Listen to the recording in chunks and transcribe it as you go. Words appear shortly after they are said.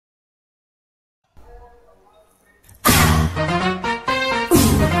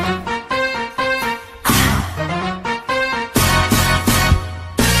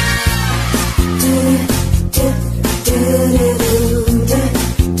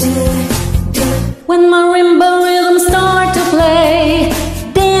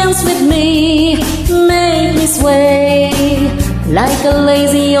Like a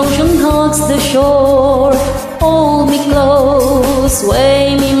lazy ocean hugs the shore, hold me close,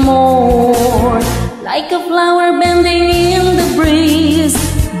 sway me more. Like a flower bending in the breeze,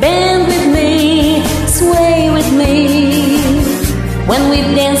 bend with me, sway with me. When we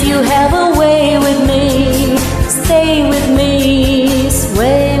dance you have a way with me, stay with me,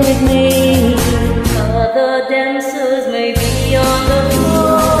 sway with me. Other dancers may be on the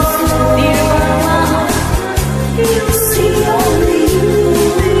floor, dear mama, you see only you.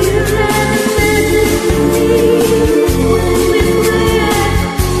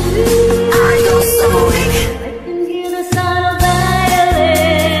 I go so weak. I can hear the sound of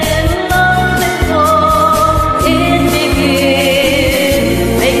violin long before it begins.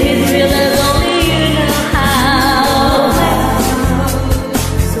 Make me thrill as only you know how.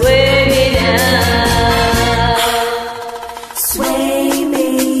 Sway me down, sway me,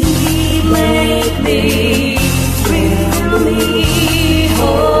 make me, thrill me,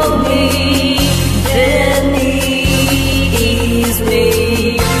 hold me, bend me, ease me.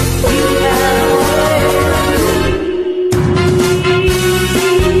 You got away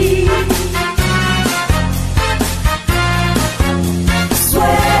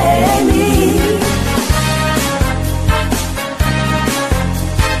sway me.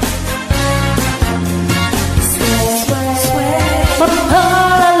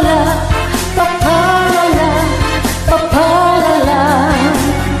 Pa-pa-la-la, pa-pa-la-la, pa-pa-la-la,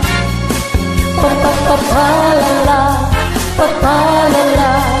 pa-pa-pa-pa-la-la,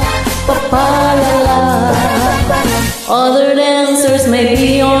 pa-pa-la-la, pa-pa-la-la. Other dancers may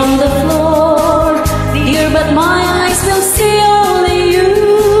be on the floor, dear, but my eyes still see only you.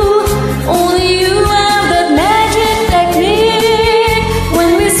 Only you have that magic technique. When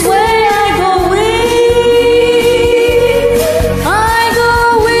we sway, I go weak. I go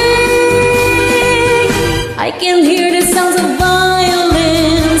weak. I can hear the sounds of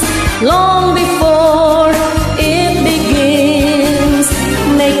violins long before it begins.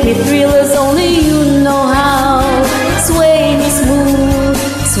 Make me thrill